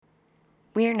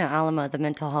We Are No Alamo, the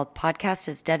mental health podcast,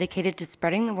 is dedicated to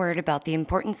spreading the word about the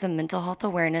importance of mental health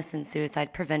awareness and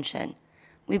suicide prevention.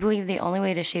 We believe the only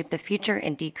way to shape the future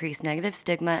and decrease negative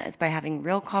stigma is by having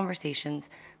real conversations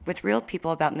with real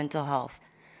people about mental health.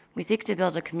 We seek to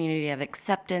build a community of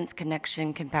acceptance,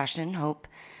 connection, compassion, and hope,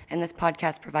 and this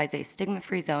podcast provides a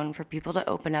stigma-free zone for people to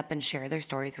open up and share their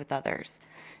stories with others.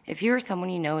 If you or someone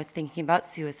you know is thinking about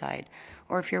suicide,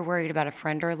 or if you're worried about a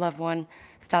friend or a loved one,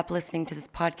 stop listening to this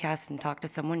podcast and talk to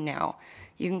someone now.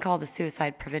 You can call the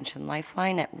Suicide Prevention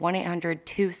Lifeline at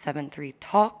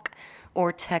 1-800-273-TALK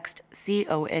or text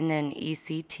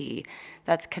CONNECT.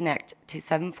 That's CONNECT to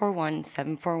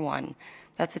 741-741.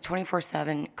 That's a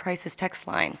 24/7 crisis text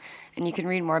line, and you can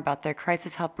read more about their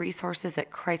crisis help resources at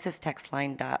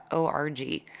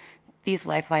crisistextline.org. These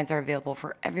lifelines are available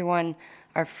for everyone,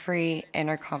 are free, and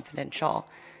are confidential.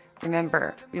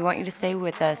 Remember, we want you to stay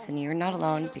with us, and you're not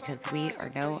alone because we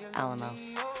are no Alamo.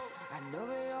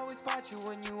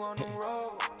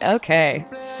 Okay,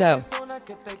 so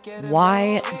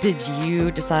why did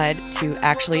you decide to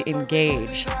actually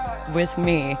engage with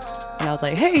me? And I was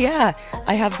like, hey, yeah,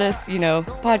 I have this,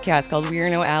 podcast called We Are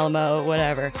No Alamo,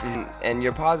 whatever. And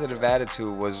your positive attitude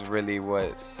was really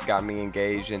what got me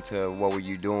engaged into what were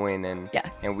you doing, and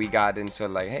we got into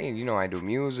like, hey, I do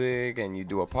music and you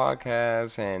do a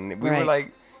podcast, and we were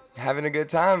like having a good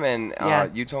time, and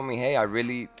you told me, hey, I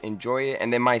really enjoy it.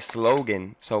 And then my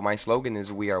slogan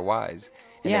is We Are Wise.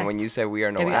 And then when you said We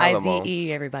Are No Alamo,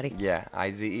 W-I-Z-E, everybody. Yeah,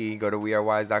 I-Z-E, go to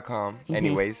wearewise.com.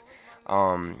 Anyways,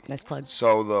 nice plug.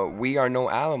 So the We Are No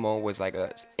Alamo was like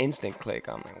a instant click.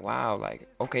 I'm like, wow, like,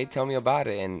 okay, tell me about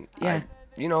it. And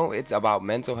it's about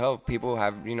mental health. People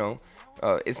have,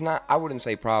 it's not, I wouldn't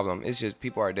say problem. It's just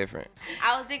people are different.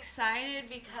 I was excited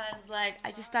because I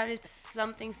just thought it's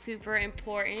something super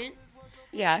important.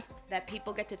 Yeah. That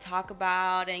people get to talk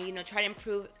about and, try to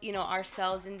improve,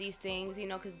 ourselves in these things,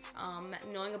 because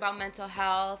knowing about mental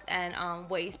health and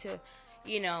ways to,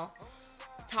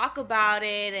 talk about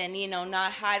it and,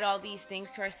 not hide all these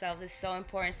things to ourselves is so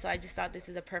important. So I just thought this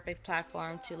is a perfect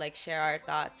platform to, share our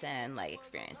thoughts and,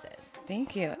 experiences.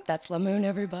 Thank you. That's Lamoon,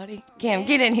 everybody. Cam,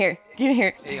 get in here.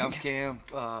 Hey, I'm Cam,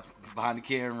 behind the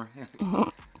camera.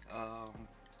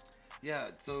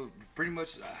 Yeah, so pretty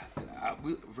much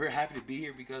we're happy to be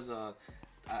here because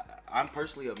I'm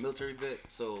personally a military vet,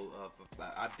 so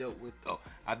I've dealt with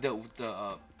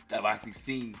I've actually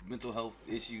seen mental health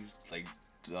issues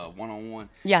one-on-one.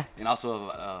 Yeah. And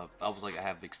also I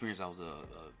have experience. I was a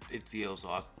NCO, so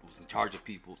I was in charge of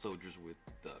soldiers with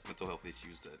mental health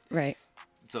issues. Right.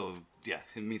 So yeah,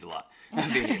 it means a lot.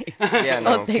 Yeah,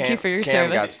 no. Well, thank you for your Cam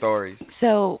service. got stories.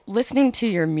 So, listening to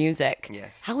your music,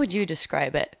 yes, how would you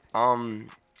describe it?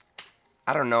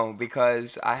 I don't know,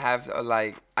 because I have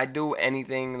I do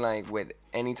anything with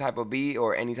any type of beat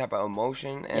or any type of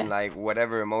emotion, and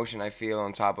whatever emotion I feel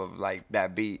on top of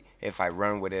that beat, if I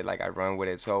run with it, I run with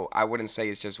it. So I wouldn't say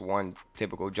it's just one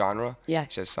typical genre. Yeah.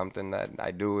 It's just something that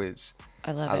I do.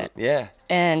 I love it. Yeah.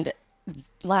 And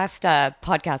last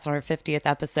podcast on our 50th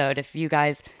episode, if you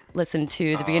guys listen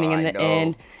to the beginning and the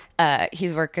end,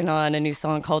 he's working on a new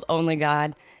song called Only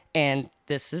God, and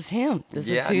this is him. This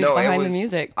is who's behind the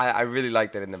music. I really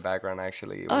liked it in the background,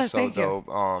 actually. It was so dope.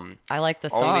 I like the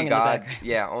song Only in God, the background.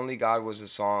 Yeah, Only God was a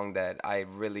song that I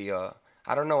really, I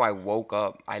don't know, I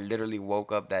literally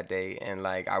woke up that day and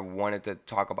I wanted to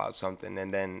talk about something.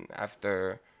 And then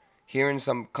after hearing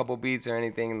some couple beats or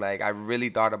anything, I really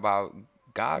thought about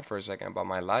God for a second, about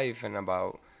my life and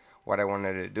about what I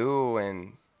wanted to do.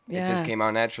 And it just came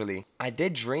out naturally. I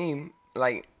did dream,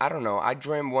 I don't know, I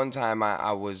dreamed one time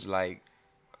I was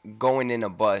going in a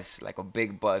bus, a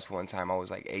big bus one time. I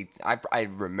was 8. I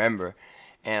remember.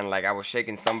 And I was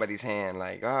shaking somebody's hand,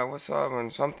 what's up,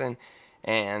 and something.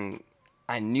 And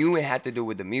I knew it had to do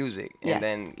with the music. And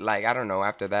then, I don't know,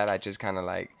 after that, I just kind of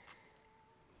I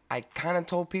kind of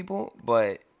told people,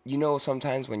 but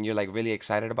sometimes when you're really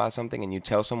excited about something and you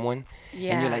tell someone,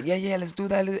 and you're yeah, let's do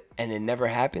that, and it never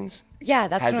happens. Yeah,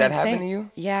 that's Has what that I'm happened saying. to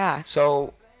you? Yeah.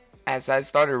 So as I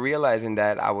started realizing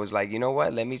that, I was you know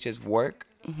what? Let me just work.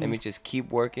 Let me just keep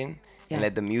working and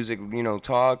let the music,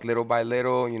 talk little by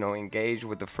little, engage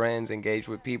with the friends, engage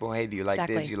with people. Hey, do you like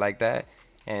this? You like that?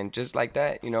 And just like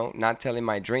that, not telling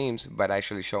my dreams, but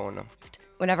actually showing them.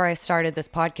 Whenever I started this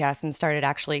podcast and started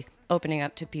actually opening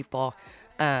up to people,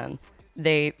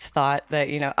 they thought that,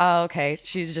 oh, okay,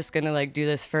 she's just going to do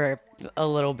this for a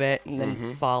little bit and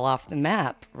then fall off the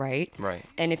map, right? Right.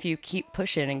 And if you keep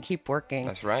pushing and keep working,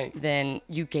 that's right, then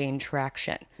you gain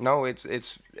traction. No,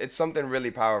 it's something really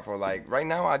powerful. Right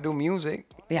now I do music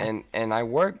and I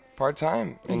work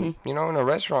part-time in, in a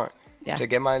restaurant to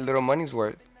get my little money's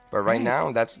worth. But right Right.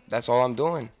 now, that's all I'm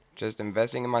doing. Just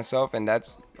investing in myself, and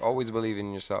that's always believing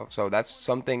in yourself. So that's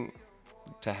something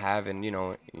to have in,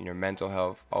 in your mental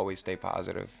health. Always stay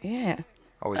positive. Yeah.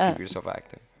 Always keep yourself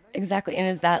active. Exactly. And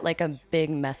is that like a big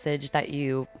message that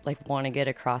you like want to get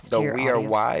across to Though your we are audience?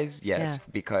 wise, yes,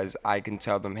 Yeah. because I can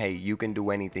tell them, hey, you can do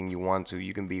anything you want to.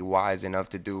 You can be wise enough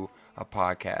to do a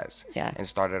podcast Yeah. and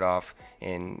start it off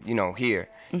in, here.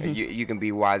 You can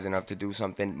be wise enough to do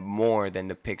something more than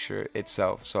the picture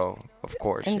itself. So, of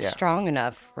course, And yeah. strong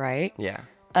enough, right? Yeah.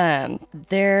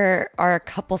 There are a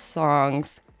couple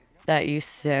songs that you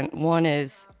sent. One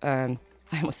is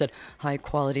I almost said high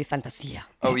quality fantasia.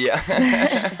 Oh, yeah.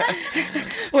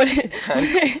 What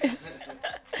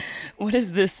what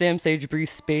is this Sam Sage Breathe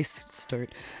Space start?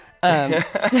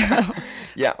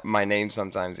 Yeah, my name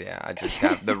sometimes, yeah. I just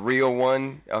have the real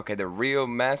one. Okay, the real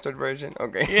mastered version.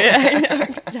 Okay. Yeah, I know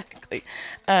exactly.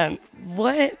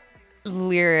 What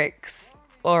lyrics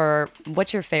or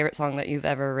what's your favorite song that you've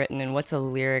ever written, and what's a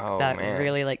lyric Oh, that man.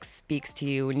 really like speaks to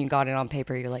you when you got it on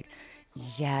paper? You're like,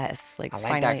 yes, like I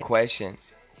like finally. that question,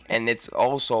 and it's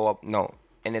also no,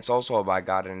 and it's also about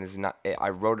God, and it's not. I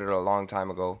wrote it a long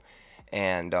time ago,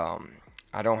 and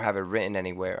I don't have it written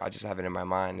anywhere. I just have it in my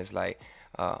mind. It's like.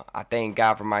 I thank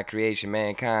God for my creation,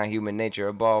 mankind, human nature,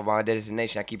 above my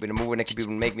destination. I keep it moving, I keep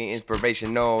people make me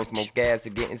inspirational. Smoke gas to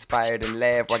get inspired and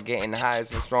laugh while getting high.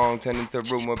 So strong, turn into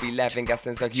rumor, be laughing. Got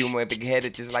sense of humor, big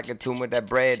headed, just like a tumor. That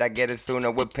bread, I get it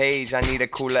sooner with Page. I need a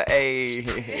cooler, ayy.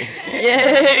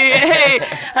 Yay!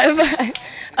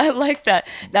 I like that.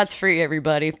 That's free,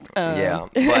 everybody. Yeah,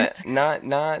 but not.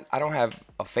 I don't have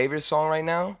a favorite song right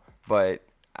now, but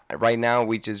right now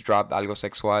we just dropped Algo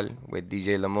Sexual with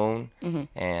DJ Lamone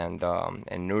and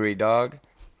Nuri Dog.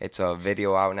 It's a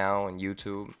video out now on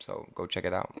YouTube, so go check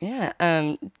it out. Yeah.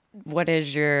 What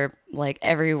is your like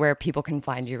everywhere people can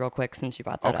find you real quick since you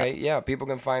brought that Okay, up? yeah, people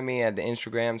can find me at the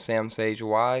Instagram Sam Sage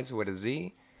Wise with a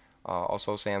Z.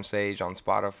 Also Sam Sage on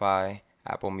Spotify,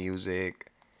 Apple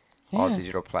Music, all Yeah.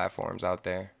 digital platforms out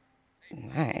there.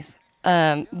 Nice.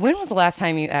 When was the last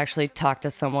time you actually talked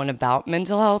to someone about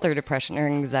mental health or depression or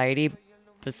anxiety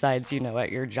besides,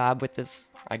 at your job with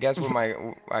this? I guess with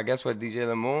DJ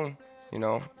Lamoon, you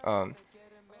know,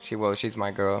 she's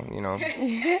my girl,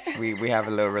 we have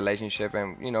a little relationship,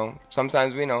 and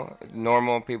sometimes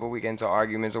normal people, we get into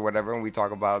arguments or whatever, and we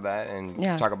talk about that and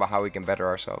Yeah. talk about how we can better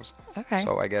ourselves. Okay.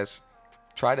 So I guess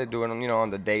try to do it on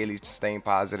the daily, staying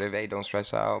positive. Hey, don't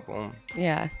stress out. Boom.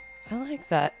 Yeah, I like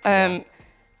that.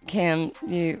 Cam,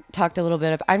 you talked a little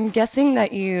bit of, I'm guessing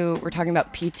that you were talking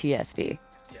about PTSD,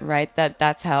 right?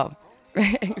 That's how,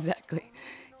 right? Exactly.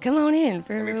 Come on in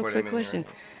for a Let me real put quick him in question.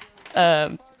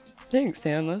 here. Thanks,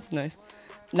 Sam. That's nice.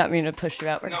 Not meaning to push you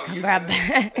out. We're gonna come right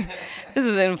back. This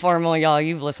is informal, y'all.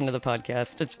 You've listened to the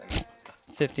podcast. It's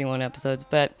 51 episodes,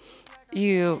 but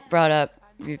you brought up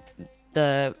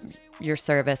your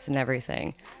service and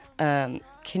everything.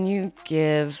 Can you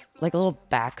give like a little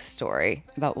backstory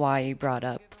about why you brought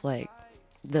up like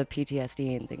the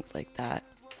PTSD and things like that?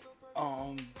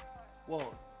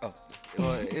 Well,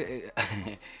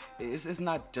 it's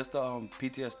not just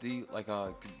PTSD. Like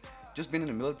just being in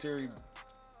the military,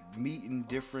 meeting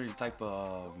different type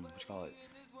of what you call it,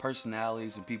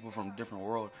 personalities and people from different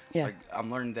world. Yeah. Like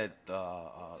I'm learning that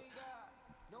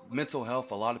mental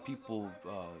health. A lot of people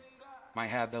might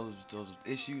have those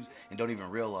issues and don't even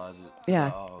realize it.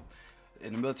 Yeah.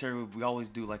 In the military, we always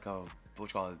do like a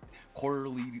what you call it,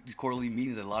 quarterly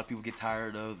meetings that a lot of people get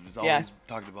tired of. It's always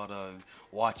talking about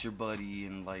watch your buddy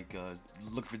and like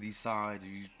look for these signs.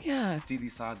 You see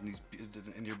these signs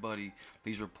in your buddy,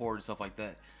 please report and stuff like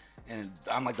that. And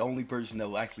I'm like the only person that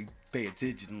will actually pay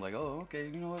attention. I'm like, oh, okay,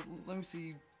 you know what? Let me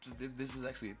see if this is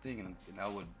actually a thing, and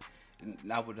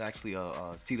I would actually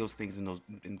see those things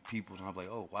in people, and I'm like,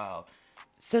 oh wow.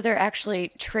 So they're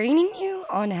actually training you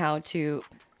on how to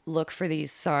look for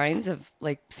these signs of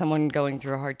like someone going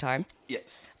through a hard time.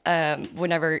 Yes.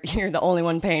 Whenever you're the only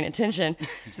one paying attention.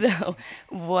 So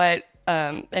what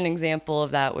an example of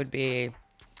that would be?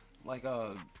 Like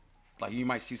you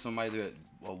might see somebody that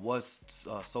was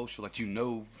social, like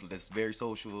that's very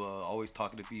social, always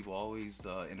talking to people, always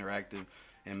interactive,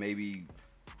 and maybe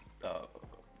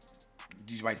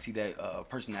you might see that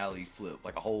personality flip,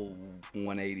 like a whole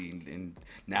 180, and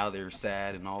now they're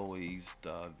sad and always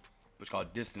what's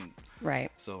called distant.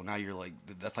 Right. So now you're like,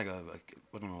 that's like a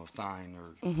sign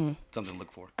or something to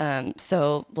look for.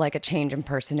 So like a change in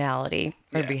personality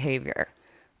or Yeah. behavior.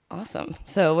 Awesome.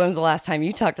 So when was the last time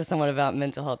you talked to someone about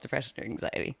mental health, depression, or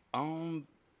anxiety?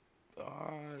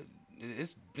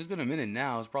 It's been a minute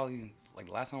now. It's probably like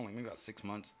last time, like maybe about 6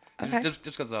 months. Okay. Just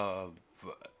because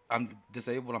I'm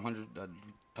disabled. I'm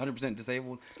 100%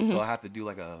 disabled. Mm-hmm. So I have to do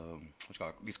like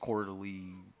these quarterly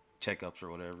checkups or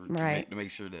whatever Right. to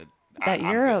make sure that That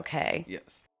I'm you're good. okay.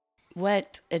 Yes.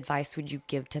 What advice would you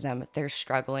give to them if they're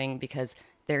struggling because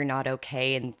they're not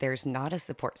okay and there's not a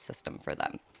support system for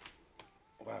them?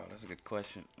 Wow, that's a good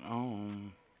question.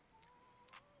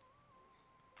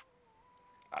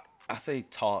 I say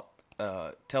talk.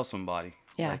 Tell somebody.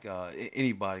 Yeah. Like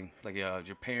anybody. Like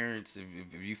your parents.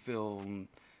 If you feel.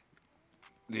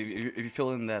 If you're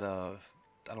feeling that I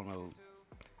don't know.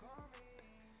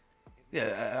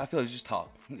 Yeah, I feel like just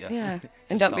talk. Yeah. Yeah. Just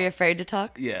And don't be talk. afraid to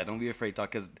talk. Yeah, don't be afraid to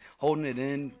talk, because holding it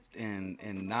in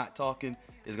and not talking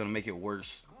is gonna make it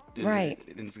worse. Right.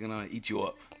 And it's gonna eat you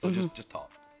up. So just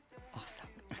talk. Awesome.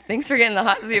 Thanks for getting the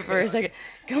hot seat for a second.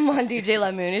 Come on, DJ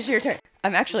Lamoon, it's your turn.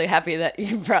 I'm actually happy that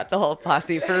you brought the whole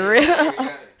posse for real.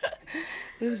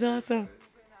 This is awesome.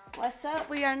 What's up?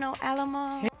 We are No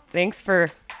Alamo. Thanks for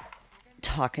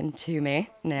talking to me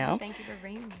now. Thank you for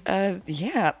bringing me.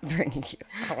 Yeah, bringing you.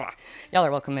 Y'all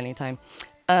are welcome anytime.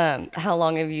 How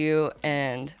long have you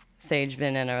and Sage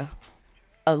been in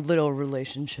a little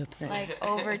relationship thing? Like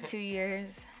over 2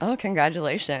 years. Oh,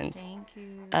 congratulations. Thank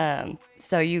you.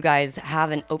 So you guys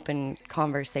have an open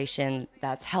conversation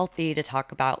that's healthy to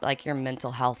talk about like your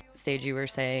mental health. Sage, you were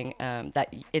saying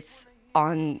that it's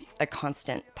on a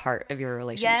constant part of your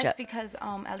relationship. Yes, because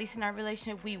at least in our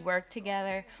relationship, we work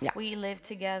together. Yeah. We live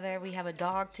together. We have a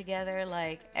dog together.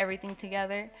 Like everything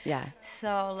together. Yeah.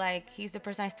 So like he's the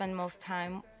person I spend most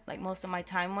of my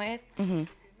time with. Mm-hmm.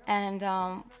 And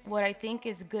what I think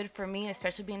is good for me,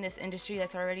 especially being in this industry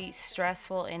that's already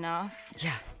stressful enough,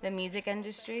 Yeah. the music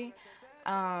industry,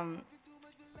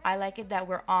 I like it that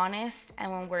we're honest,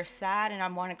 and when we're sad and I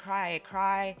want to cry, I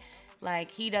cry.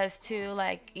 Like he does too.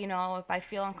 Like, you know, if I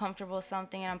feel uncomfortable with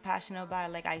something and I'm passionate about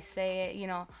it, like I say it, you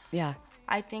know. Yeah.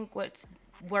 I think what's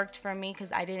worked for me,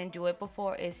 because I didn't do it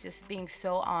before, is just being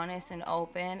so honest and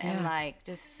open and Yeah. like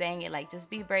just saying it. Like just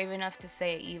be brave enough to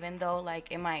say it, even though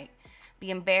like it might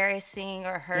be embarrassing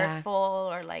or hurtful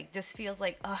or like just feels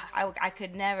like, oh, I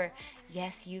could never.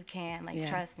 Yes, you can. Like, Yeah.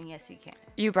 trust me. Yes, you can.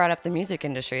 You brought up the music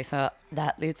industry, so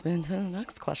that leads me into the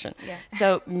next question. Yeah.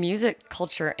 So, music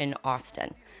culture in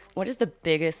Austin. What is the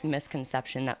biggest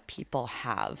misconception that people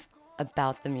have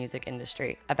about the music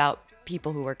industry, about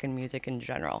people who work in music in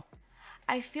general?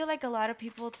 I feel like a lot of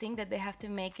people think that they have to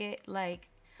make it like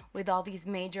with all these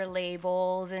major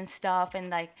labels and stuff, and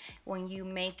like when you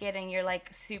make it and you're like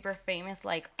super famous,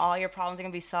 like all your problems are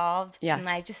gonna be solved. Yeah. And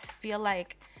I just feel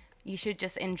like you should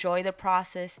just enjoy the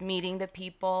process, meeting the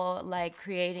people, like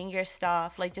creating your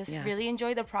stuff, like just Yeah. really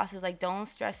enjoy the process. Like don't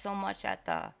stress so much at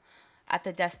the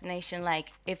destination.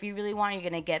 Like if you really want it, you're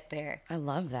gonna get there. I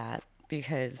love that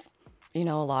because, you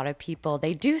know, a lot of people,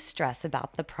 they do stress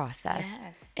about the process.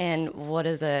 Yes. And what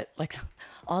is it? Like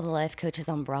all the life coaches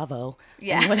on Bravo,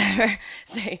 Yeah. and whatever,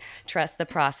 say, trust the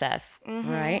process,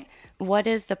 right? What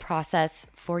is the process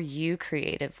for you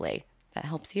creatively that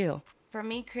helps you? For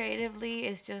me, creatively,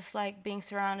 is just like being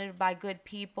surrounded by good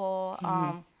people,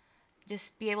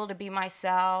 just be able to be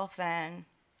myself and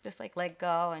just like let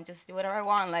go and just do whatever I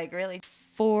want, like really.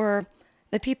 For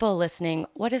the people listening,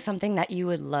 what is something that you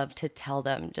would love to tell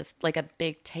them? Just like a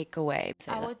big takeaway. Say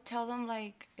I that. would tell them,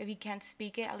 like, if you can't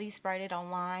speak it, at least write it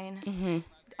online.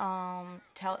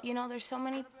 There's so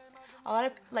many, a lot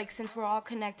of, like, since we're all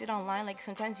connected online, like,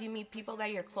 sometimes you meet people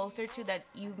that you're closer to that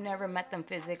you've never met them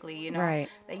physically, you know? Right.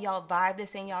 That y'all vibe the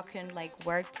same, y'all can, like,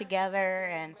 work together,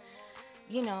 and,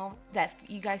 you know, that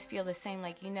you guys feel the same.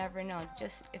 Like, you never know.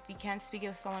 Just, if you can't speak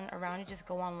with someone around you, just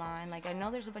go online. Like, I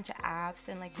know there's a bunch of apps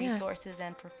and, like, Yeah. resources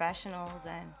and professionals,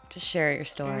 and Just share your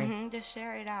story. just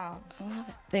share it out. I love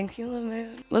it. Thank you,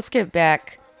 Lamoon. Let's get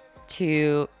back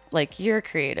to like your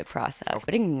creative process.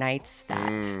 What ignites that?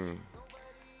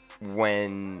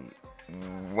 When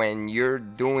you're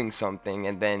doing something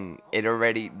and then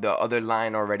the other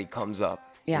line already comes up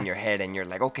Yeah. in your head and you're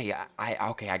like, okay,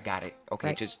 I got it. Okay,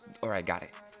 Right. all right, got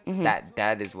it. Mm-hmm.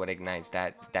 That is what ignites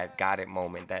that got it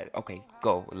moment. That okay,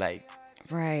 go, like,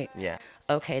 Right. yeah.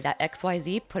 Okay, that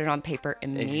XYZ, put it on paper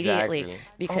immediately. Exactly.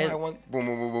 Because I want boom,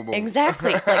 boom, boom, boom, boom.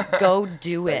 exactly, like go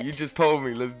do it. You just told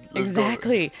me. Let's go.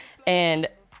 Exactly. And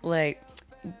like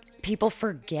people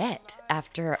forget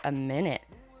after a minute,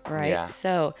 right? Yeah.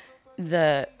 So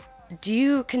do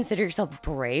you consider yourself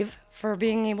brave for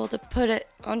being able to put it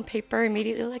on paper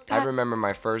immediately like that? I remember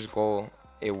my first goal.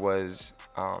 It was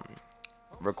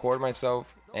record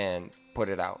myself and put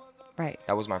it out. Right.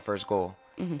 That was my first goal,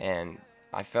 and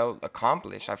I felt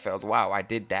accomplished. I felt, wow, I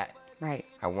did that. Right.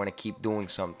 I want to keep doing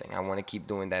something. I want to keep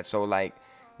doing that. So, like,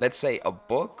 let's say a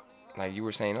book like you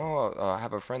were saying, oh, I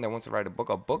have a friend that wants to write a book.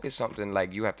 A book is something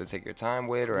like you have to take your time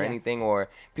with or Yeah. anything, or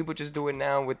people just do it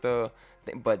now with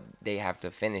but they have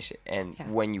to finish it. And Yeah.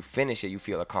 when you finish it, you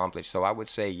feel accomplished. So I would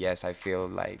say, yes, I feel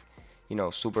like,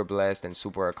 super blessed and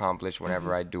super accomplished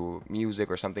whenever I do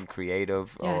music or something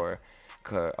creative Yeah. or,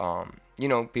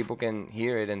 people can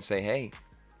hear it and say, hey,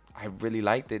 I really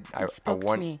liked it. I spoke to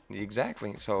want me.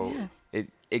 exactly. So Yeah.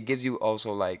 it gives you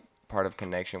also like part of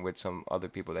connection with some other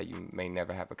people that you may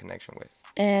never have a connection with.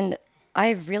 And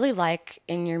I really like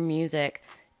in your music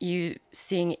you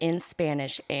sing in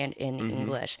Spanish and in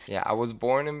English. Yeah, I was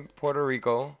born in Puerto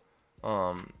Rico.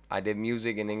 I did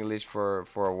music in English for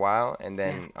a while, and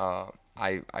then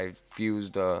I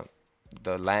fused the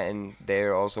Latin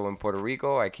there also in Puerto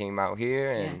Rico. I came out here,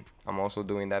 and I'm also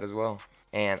doing that as well.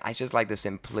 And I just like the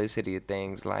simplicity of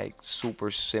things, like super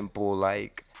simple,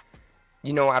 like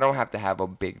I don't have to have a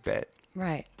big bed,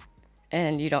 Right.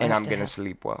 And you don't and have I'm to gonna have-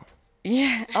 sleep well.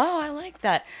 Yeah. Oh, I like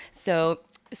that. So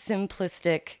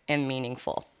simplistic and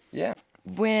meaningful. Yeah.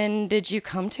 When did you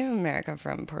come to America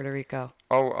from Puerto Rico?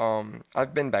 Oh,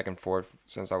 I've been back and forth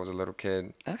since I was a little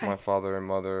kid. Okay. My father and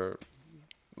mother,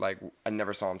 like, I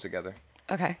never saw them together.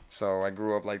 Okay. So I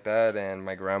grew up like that, and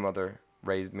my grandmother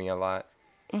raised me a lot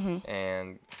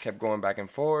and kept going back and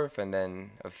forth. And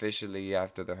then officially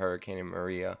after the Hurricane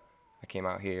Maria, I came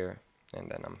out here, and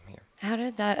then I'm here. How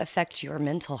did that affect your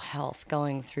mental health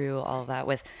going through all that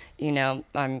with,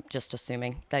 I'm just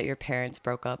assuming that your parents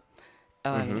broke up.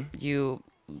 You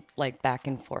like back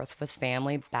and forth with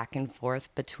family, back and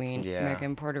forth between Yeah. America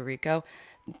and Puerto Rico,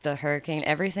 the hurricane,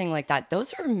 everything like that.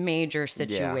 Those are major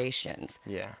situations.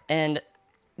 Yeah. And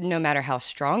no matter how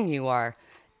strong you are,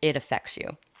 it affects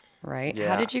you, right? How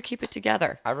Yeah. did you keep it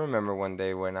together? I remember one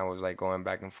day when I was like going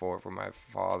back and forth with my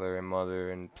father and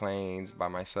mother in planes by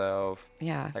myself.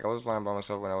 Yeah. Like I was flying by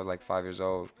myself when I was like 5 years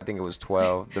old. I think it was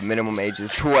 12. The minimum age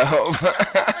is 12.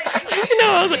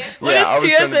 I was like, what Yeah, I is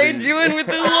was trying to TSA be- doing with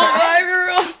this little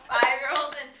 5-year-old?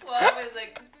 5-year-old and 12 is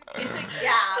like, it's a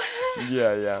gap.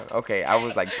 Yeah. Okay, I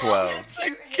was like 12.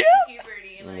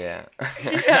 Puberty. Like, Yeah.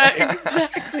 Yeah,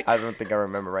 exactly. I don't think I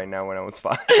remember right now when I was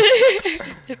 5.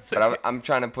 But I'm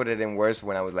trying to put it in worse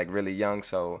when I was like really young.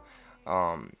 So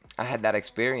I had that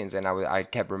experience, and I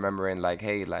kept remembering like,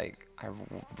 hey, like I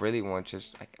really want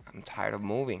just like I'm tired of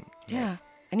moving. Yeah.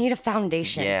 I need a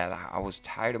foundation. Yeah, like, I was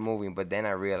tired of moving, but then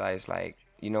I realized like,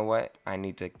 you know what? I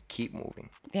need to keep moving.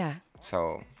 Yeah.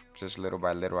 So just little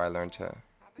by little, I learned to.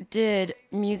 Did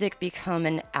music become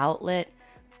an outlet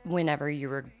whenever you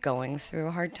were going through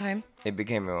a hard time? It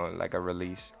became like a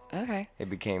release. Okay. It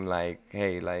became like,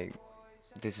 hey, like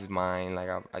this is mine. Like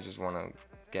I just want to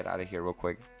get out of here real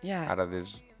quick. Yeah. Out of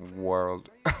this world.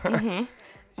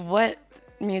 What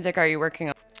music are you working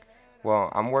on? Well,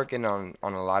 I'm working on a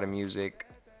lot of music,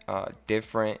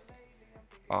 different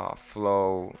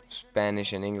flow,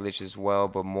 Spanish and English as well,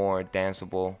 but more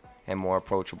danceable and more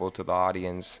approachable to the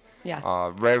audience.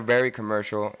 Yeah. Very very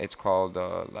commercial. It's called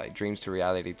like Dreams to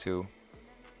Reality 2,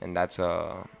 and that's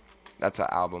an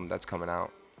album that's coming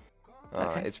out.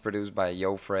 Okay. It's produced by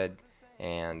Yo Fred,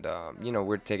 and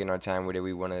we're taking our time with it.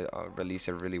 We want to release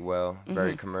it really well.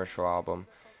 Very commercial album.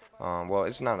 Well,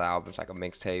 it's not an album; it's like a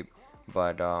mixtape.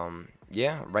 But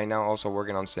yeah, right now also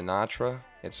working on Sinatra.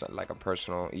 It's like a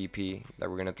personal EP that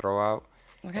we're gonna throw out.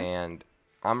 Okay. And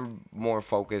I'm more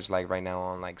focused like right now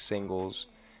on like singles,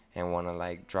 and want to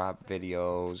like drop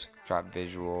videos, drop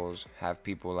visuals, have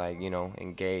people like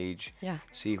engage. Yeah.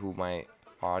 See who my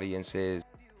audience is.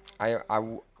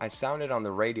 I sounded on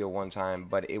the radio one time,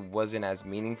 but it wasn't as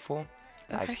meaningful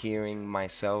as Okay. hearing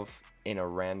myself in a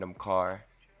random car,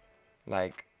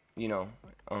 like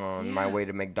on my Yeah. way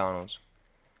to McDonald's.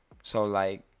 So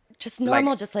like Just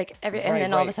normal, like- just like and Right,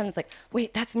 then all of a right. sudden it's like,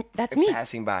 wait, that's me.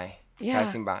 passing by. Yeah.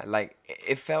 Passing by. Like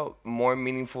it felt more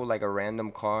meaningful like a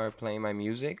random car playing my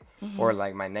music Mm-hmm. or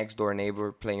like my next door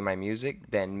neighbor playing my music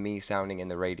than me sounding in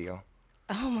the radio.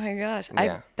 Oh my gosh. Yeah.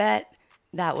 I bet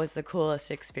that was the coolest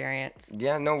experience.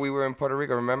 Yeah, no, we were in Puerto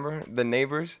Rico, remember? The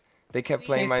neighbors, they kept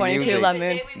playing He's my 22, music. love The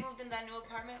Moon. day we moved in that new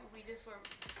apartment, we just were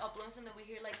up Lonesome that we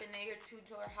hear like the neighbor 2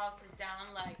 door houses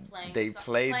down like playing. They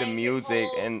played the playing his music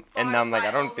whole and Spotify I'm like I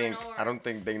over and don't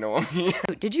think they know me.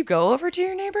 Did you go over to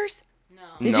your neighbors? No.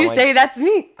 Did No, you I- say that's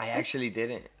me? I actually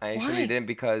didn't. I Why? actually didn't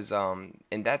because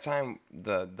in that time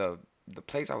the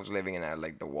place I was living in,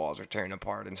 like the walls were tearing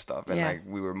apart and stuff, and Yeah. like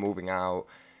we were moving out,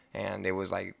 and it was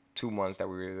like 2 months that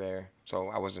we were there, so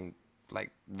I wasn't like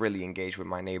really engaged with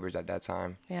my neighbors at that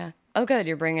time. Yeah. Oh, good.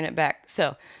 You're bringing it back.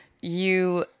 So,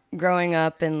 you growing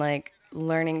up and like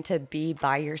learning to be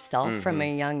by yourself from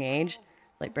a young age,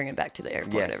 like bring it back to the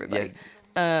airport, Yes, everybody. yes.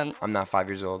 I'm not 5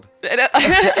 years old.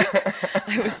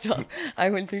 I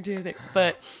went through two things.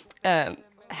 But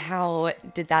how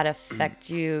did that affect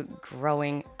you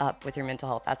growing up with your mental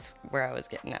health? That's where I was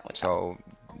getting at with that. So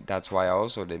that's why I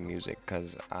also did music,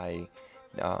 because I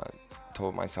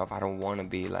told myself I don't want to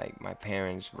be like my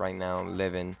parents right now,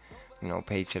 living,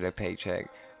 paycheck to paycheck,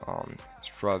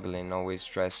 struggling, always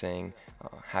stressing,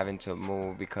 having to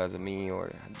move because of me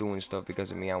or doing stuff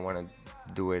because of me. I want to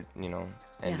do it,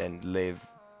 and then live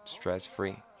stress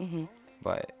free.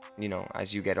 But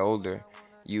as you get older,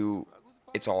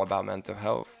 it's all about mental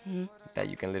health. That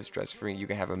you can live stress free. You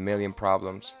can have a million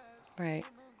problems, Right.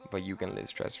 but you can live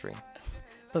stress free.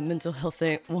 But mental health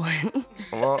ain't one.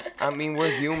 Well, I mean,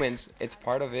 we're humans. It's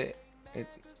part of it.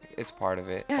 It's part of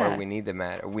it. Yeah. Or we need the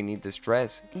matter. We need the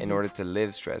stress in order to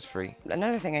live stress free.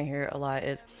 Another thing I hear a lot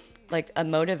is like a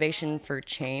motivation for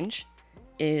change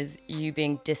is you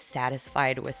being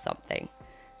dissatisfied with something.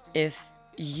 If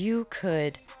you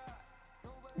could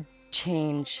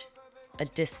change a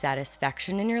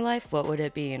dissatisfaction in your life, what would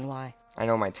it be and why? I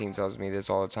know my team tells me this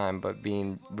all the time, but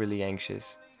being really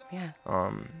anxious, Yeah.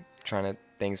 trying to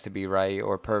things to be right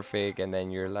or perfect, and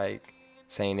then you're like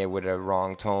saying it with a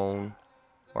wrong tone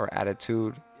or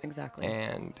attitude, Exactly.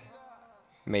 and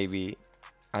maybe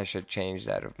I should change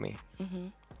that of me.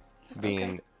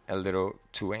 Being a little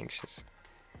too anxious.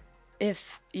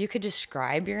 If you could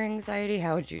describe your anxiety,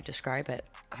 how would you describe it?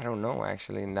 I don't know,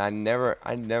 actually. And I never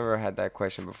had that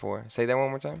question before. Say that one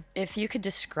more time. If you could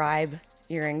describe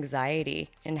your anxiety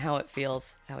and how it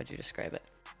feels, how would you describe it?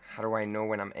 How do I know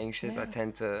when I'm anxious? I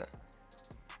tend to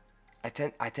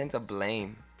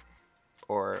blame,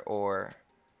 or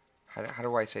how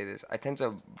do I say this? I tend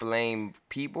to blame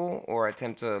people, or I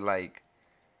tend to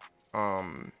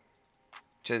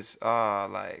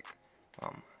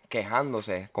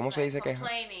quejándose. ¿Cómo se dice queja?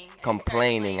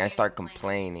 Complaining. I start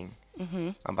complaining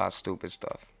about stupid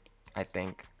stuff, I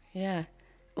think. Yeah.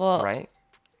 Well, Right?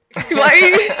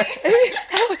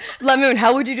 Lemon,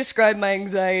 how would you describe my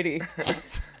anxiety?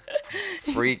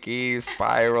 Freaky,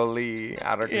 spirally,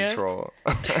 out of Yeah. control.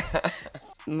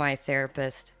 My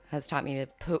therapist has taught me to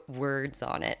put words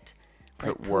on it.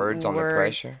 Put words on the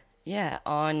pressure. Yeah,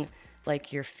 on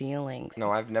like your feelings.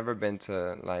 No, I've never been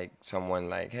to like someone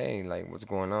like, hey, like what's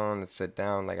going on? Let's sit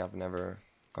down. Like I've never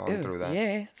gone Ooh, through that.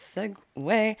 Yeah,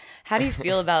 segue. How do you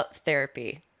feel about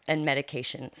therapy and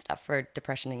medication and stuff for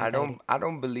depression and anxiety? I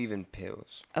don't believe in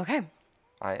pills. Okay.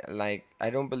 I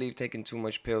don't believe taking too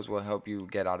much pills will help you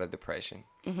get out of depression.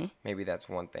 Maybe that's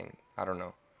one thing. I don't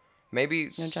know. Maybe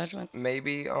No judgment.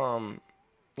 Maybe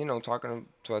talking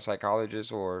to a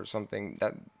psychologist or something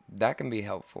that can be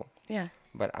helpful. Yeah.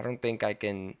 But I don't think I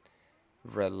can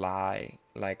rely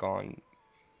like on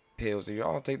pills. If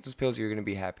you take these pills, you're gonna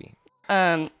be happy.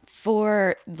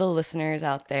 For the listeners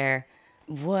out there,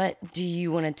 what do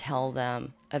you want to tell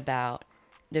them about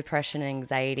depression and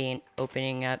anxiety and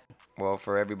opening up? Well,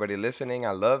 for everybody listening,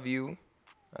 I love you.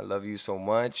 I love you so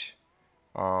much.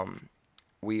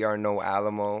 We are no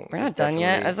Alamo. We're not done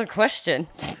yet. As a question.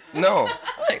 No.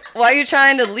 Like, why are you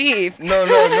trying to leave? No.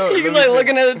 You're like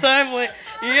looking at the time like,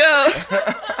 yo.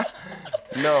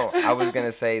 No, I was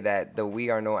gonna say that the We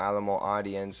Are No Alamo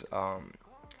audience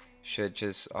should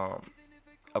just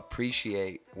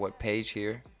appreciate what Paige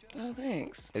here Oh,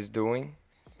 thanks. is doing.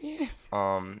 Yeah.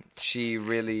 She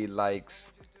really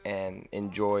likes and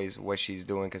enjoys what she's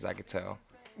doing, because I could tell.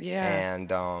 Yeah.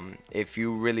 And if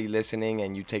you really listening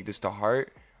and you take this to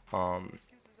heart,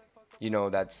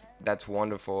 that's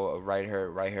wonderful. Write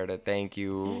her to thank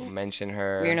you. Mention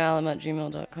her. We're not at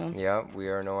gmail.com. Yep, We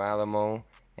Are No Alamo.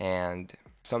 And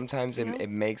sometimes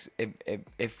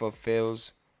it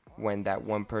fulfills when that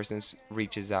one person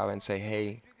reaches out and say,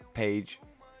 hey, Paige,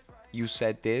 you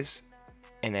said this,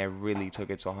 and I really took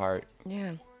it to heart.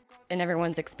 Yeah. And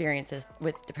everyone's experiences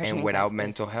with depression. And without anxiety.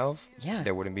 mental health, Yeah.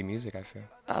 there wouldn't be music, I feel.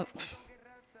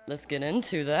 Let's get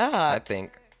into that. I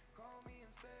think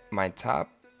my top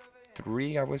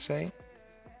 3, I would say,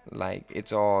 like,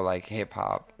 it's all like hip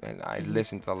hop, and I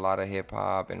listen to a lot of hip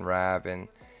hop and rap, and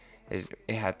it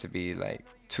had to be like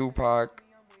Tupac,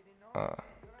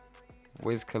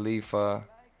 Wiz Khalifa.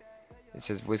 It's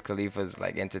just Wiz Khalifa's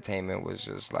like entertainment was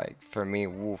just like, for me,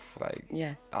 woof, like,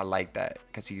 Yeah. I like that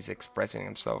because he's expressing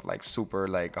himself like super,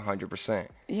 like 100%.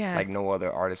 Yeah. Like no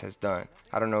other artist has done.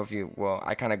 I don't know if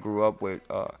I kind of grew up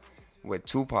with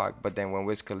Tupac, but then when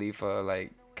Wiz Khalifa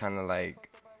like kind of like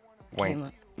Came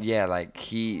up. yeah, like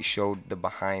he showed the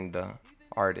behind the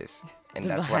artist, and The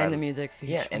that's behind what the music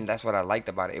Yeah, feature. and that's what I liked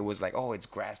about it. It was like, oh, it's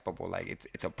graspable, like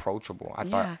it's approachable. I Yeah.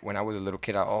 thought when I was a little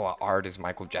kid, an artist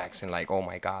Michael Jackson, like, oh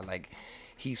my God, like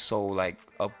he's so like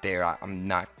up there. I'm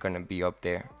not gonna be up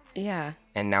there. Yeah.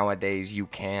 And nowadays you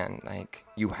can, like,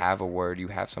 you have a word, you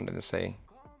have something to say.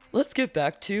 Let's get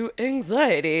back to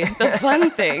anxiety, the fun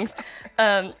things.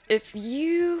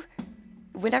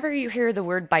 Whenever you hear the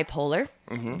word bipolar,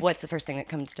 what's the first thing that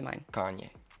comes to mind? Kanye.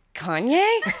 Kanye?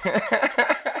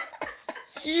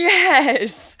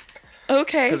 Yes.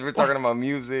 Okay. Because we're talking about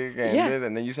music and Yeah. this,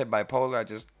 and then you said bipolar, I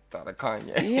just thought of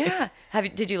Kanye. Yeah.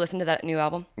 Did you listen to that new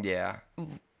album? Yeah.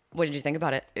 What did you think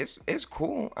about it? It's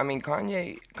cool. I mean,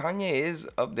 Kanye is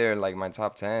up there like my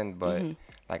top 10, but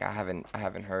like I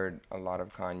haven't heard a lot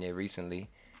of Kanye recently,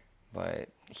 but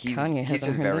he's Kanye hasn't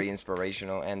just heard very it?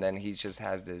 inspirational, and then he just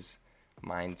has this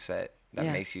mindset that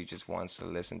Yeah. makes you just wants to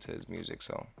listen to his music.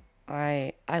 So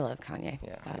I love Kanye,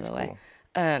 Yeah, by he's the way.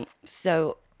 cool.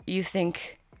 So you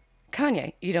think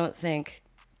Kanye, you don't think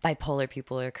bipolar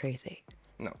people are crazy?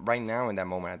 no, right now in that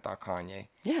moment I thought Kanye.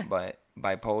 Yeah. But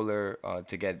bipolar,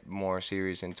 to get more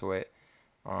serious into it,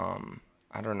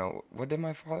 I don't know. What did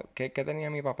my father? ¿Qué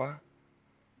tenía mi papá?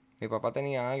 Mi papá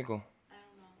tenía algo.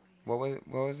 What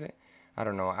was it? I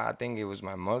don't know. I think it was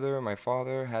my mother, my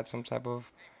father had some type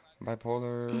of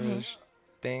bipolar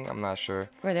thing. I'm not sure.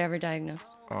 Were they ever diagnosed?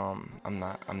 I'm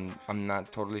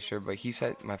not totally sure, but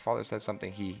my father said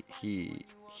something. He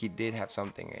did have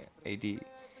something,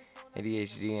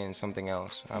 ADHD and something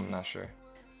else. I'm not sure.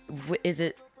 Is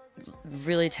it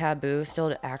really taboo still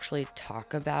to actually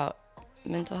talk about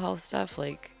mental health stuff?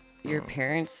 Like your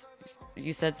parents,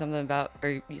 you said something about,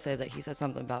 or you said that he said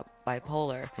something about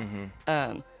bipolar.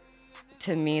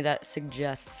 To me, that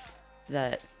suggests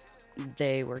that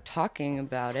they were talking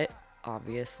about it,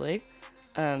 obviously.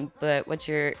 But what's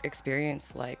your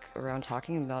experience like around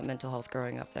talking about mental health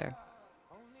growing up there?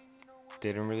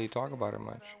 Didn't really talk about it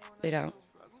much. They don't.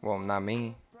 Well, not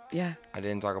me. Yeah. I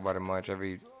didn't talk about it much.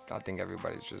 I think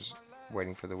everybody's just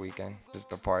waiting for the weekend, just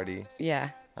to party, Yeah.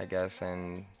 I guess,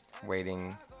 and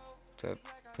waiting to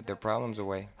put their problems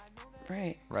away,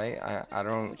 Right. right?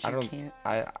 Which you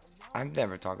can't. I've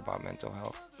never talked about mental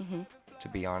health, to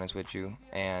be honest with you.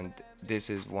 And this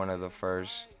is one of the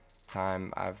first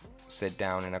time I've sit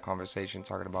down in a conversation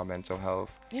talking about mental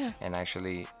health Yeah. and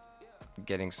actually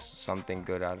getting something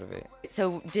good out of it.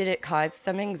 So did it cause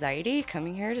some anxiety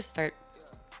coming here to start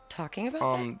talking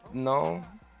about this? No.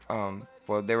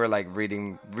 Well, they were like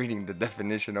reading the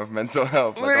definition of mental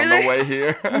health like on Really? the way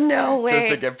here. No way. Just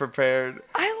to get prepared.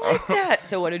 I like that.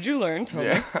 So what did you learn? Tell me.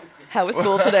 Yeah. How was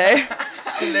school today?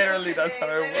 Literally, that's how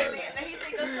it was. And then he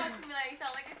said, go talk to me like you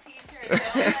sound like a teacher. You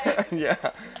know? Like,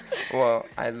 Yeah. Well,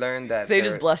 I learned that They there-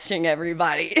 just blushing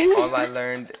everybody. all I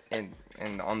learned and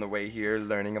on the way here,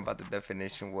 learning about the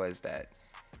definition was that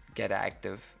get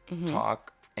active,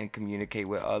 talk, and communicate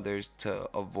with others to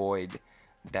avoid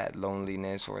that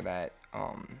loneliness or that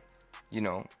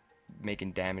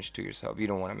making damage to yourself. You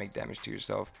don't want to make damage to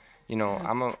yourself. I'm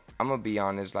gonna be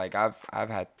honest. Like I've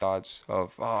had thoughts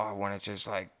of I want to just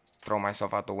like throw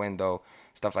myself out the window,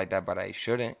 stuff like that, but I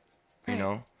shouldn't. You Right.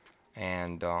 know,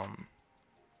 and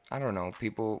I don't know.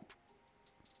 People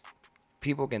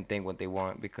can think what they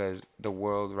want because the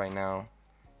world right now,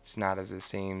 it's not as it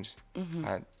seems.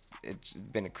 It's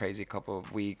been a crazy couple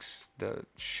of weeks. The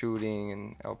shooting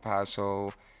in El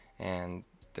Paso and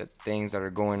the things that are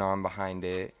going on behind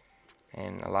it.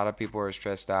 And a lot of people are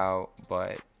stressed out,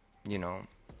 but,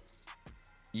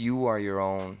 you are your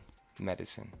own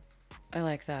medicine. I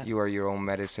like that. You are your own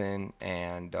medicine.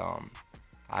 And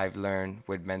I've learned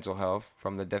with mental health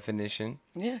from the definition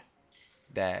Yeah.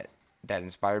 that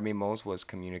inspired me most was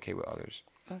communicate with others.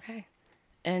 Okay.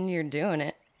 And you're doing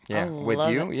it. Yeah, I with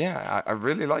love you, it. yeah, I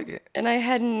really like it. And I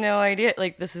had no idea.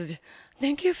 Like, this is.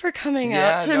 Thank you for coming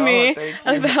Yeah, out to no, me thank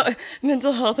you. about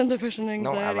mental health and depression and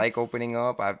No, anxiety. I like opening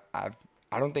up.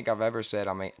 I don't think I've ever said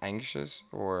I'm anxious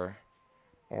or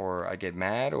I get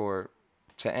mad or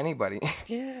to anybody.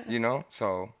 Yeah.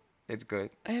 So it's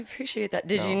good. I appreciate that.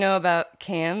 Did No. you know about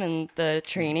Cam and the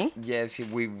training? Yes,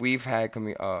 we've had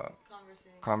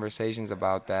conversations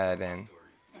about that, and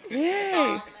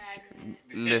Yay.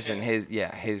 listen,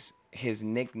 his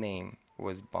nickname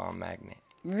was Bomb Magnet.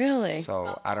 Really?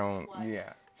 So I don't.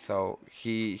 Yeah. So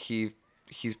he's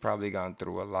probably gone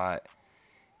through a lot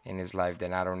in his life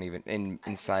that I don't even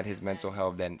inside his mental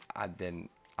health than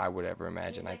I would ever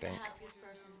imagine. I think.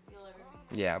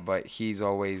 Yeah, but he's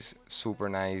always super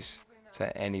nice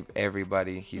to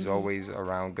everybody. He's always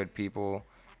around good people,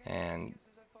 and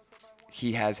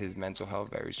he has his mental health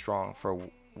very strong for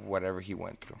whatever he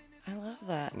went through. I love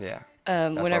that. Yeah.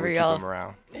 That's Whenever why we y'all. keep him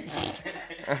around.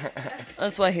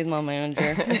 That's why he's my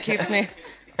manager. He keeps me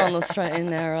on the straight and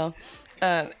narrow.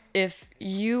 If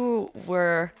you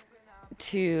were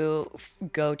to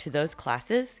go to those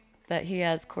classes that he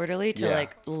has quarterly to Yeah.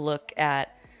 like look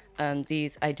at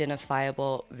these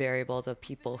identifiable variables of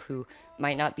people who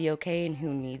might not be okay and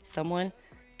who need someone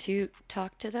to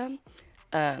talk to them.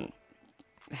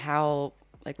 How,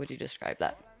 like, would you describe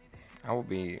that? I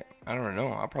don't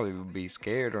know, I probably would be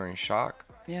scared or in shock.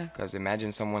 Yeah. Because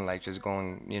imagine someone like just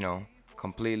going,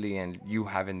 completely, and you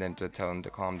having them to tell them to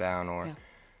calm down, or Yeah.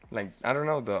 like, I don't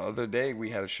know, the other day we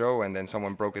had a show and then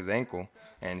someone broke his ankle,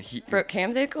 and he Broke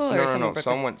Cam's ankle, or no,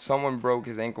 someone broke someone broke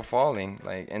his ankle falling,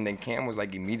 like, and then Cam was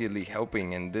like immediately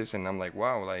helping and this, and I'm like,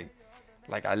 wow,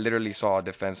 like I literally saw a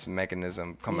defense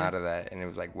mechanism come Yeah. out of that, and it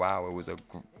was like, wow, it was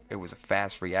a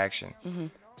fast reaction.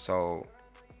 So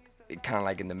it kind of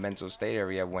like in the mental state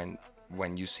area,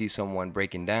 when you see someone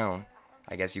breaking down,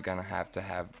 I guess you kind of have to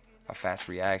have a fast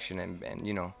reaction and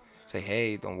say,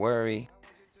 hey, don't worry.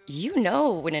 You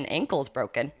know when an ankle's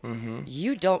broken.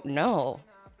 You don't know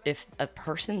if a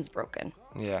person's broken.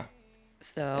 Yeah.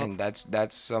 So And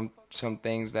that's some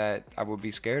things that I would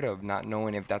be scared of, not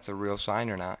knowing if that's a real sign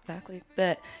or not. exactly.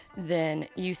 But then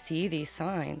you see these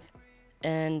signs,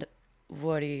 and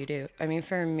what do? I mean,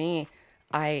 for me,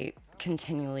 I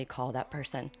continually call that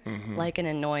person like an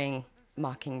annoying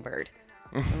mockingbird,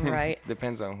 right?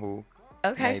 Depends on who.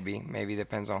 Okay. Maybe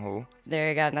depends on who. There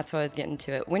you go. And that's what I was getting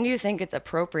to it. When do you think it's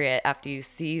appropriate after you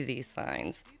see these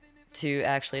signs to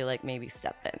actually like maybe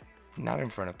step in? Not in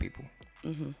front of people.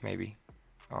 Maybe.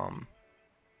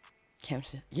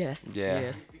 Yes.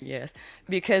 Yeah. Yes.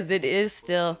 Because it is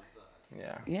still,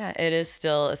 Yeah. it is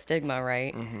still a stigma,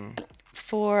 right?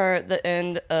 For the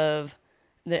end of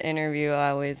the interview, I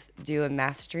always do a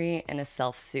mastery and a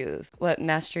self-soothe. What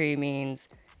mastery means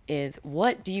is,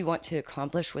 what do you want to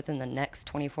accomplish within the next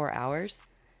 24 hours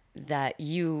that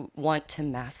you want to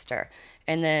master?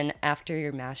 And then after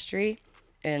your mastery,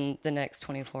 in the next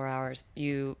 24 hours,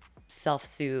 you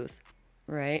self-soothe,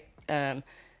 right?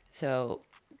 So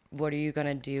what are you going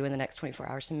to do in the next 24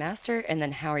 hours to master? And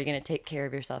then how are you going to take care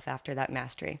of yourself after that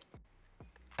mastery?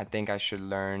 I think I should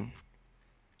learn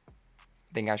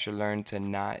to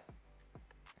not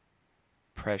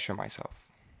pressure myself.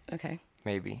 Okay.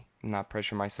 Maybe not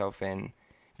pressure myself in,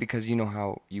 because you know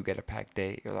how you get a packed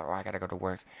day. You're like, oh, I gotta go to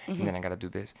work, and then I gotta do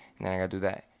this, and then I gotta do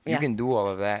that. Yeah. You can do all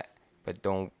of that, but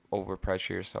don't over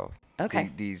pressure yourself. Okay.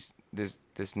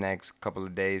 This next couple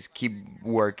of days, keep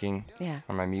working Yeah.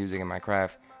 on my music and my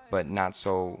craft, but not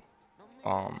so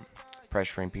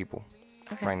pressuring people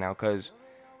Okay. right now, because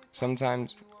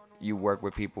sometimes you work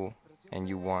with people and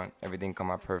you want everything to come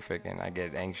out perfect, and I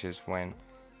get anxious when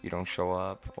you don't show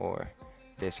up or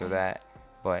this or that,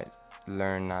 but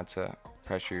learn not to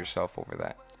pressure yourself over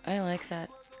that. I like that.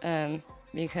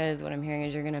 Because what I'm hearing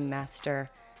is you're going to master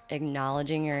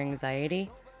acknowledging your anxiety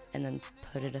and then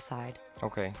put it aside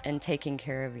Okay. and taking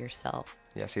care of yourself.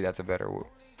 Yeah, see, that's a better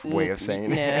way of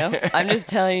saying it. No, I'm just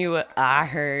telling you what I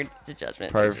heard. The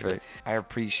judgment. Perfect. I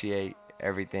appreciate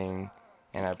everything,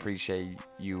 and I appreciate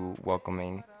you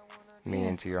welcoming me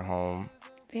into your home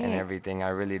and Thanks. everything. I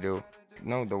really do.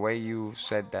 No, the way you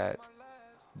said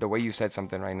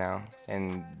something right now,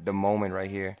 and the moment right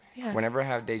here, Yeah. whenever I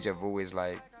have deja vu, is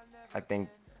like, I think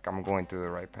I'm going through the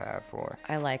right path, or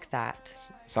I like that.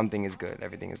 something is good.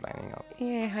 Everything is lining up.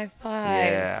 Yay, high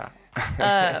five.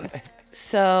 Yeah.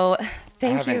 So,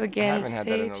 thank you I again, haven't had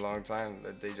that in a Sage. long time,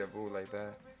 a deja vu like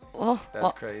that. Well,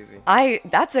 That's crazy.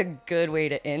 that's a good way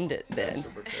to end it then. That's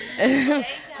super crazy.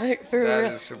 Like, for That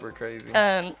real. is super crazy.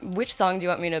 Which song do you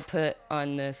want me to put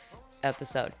on this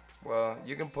episode? Well,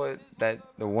 you can put the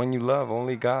one you love,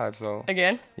 Only God. So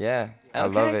Again? yeah, I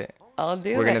love Okay. it. I'll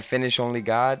do We're it. gonna finish Only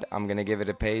God. I'm gonna give it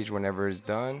a page whenever it's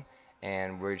done,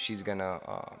 and she's gonna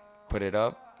put it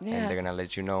up, Yeah. and they're gonna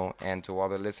let you know. And to all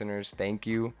the listeners, thank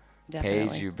you. Definitely.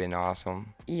 Paige, you've been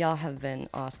awesome. Y'all have been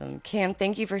awesome. Cam,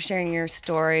 thank you for sharing your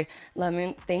story.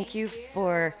 Lemon, thank you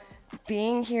for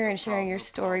being here and sharing your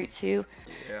story too.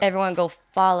 Yeah. Everyone go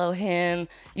follow him.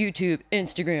 YouTube,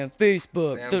 Instagram,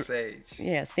 Facebook. Sam Sage.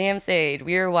 Yeah, Sam Sage,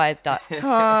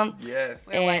 wearewise.com. Yes.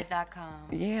 And- Wearewise.com.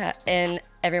 Yeah, and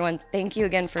everyone, thank you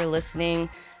again for listening.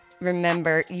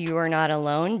 Remember, you are not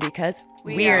alone because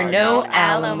we are no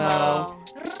Alamo.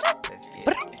 Let's get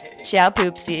it. Ciao,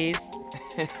 poopsies.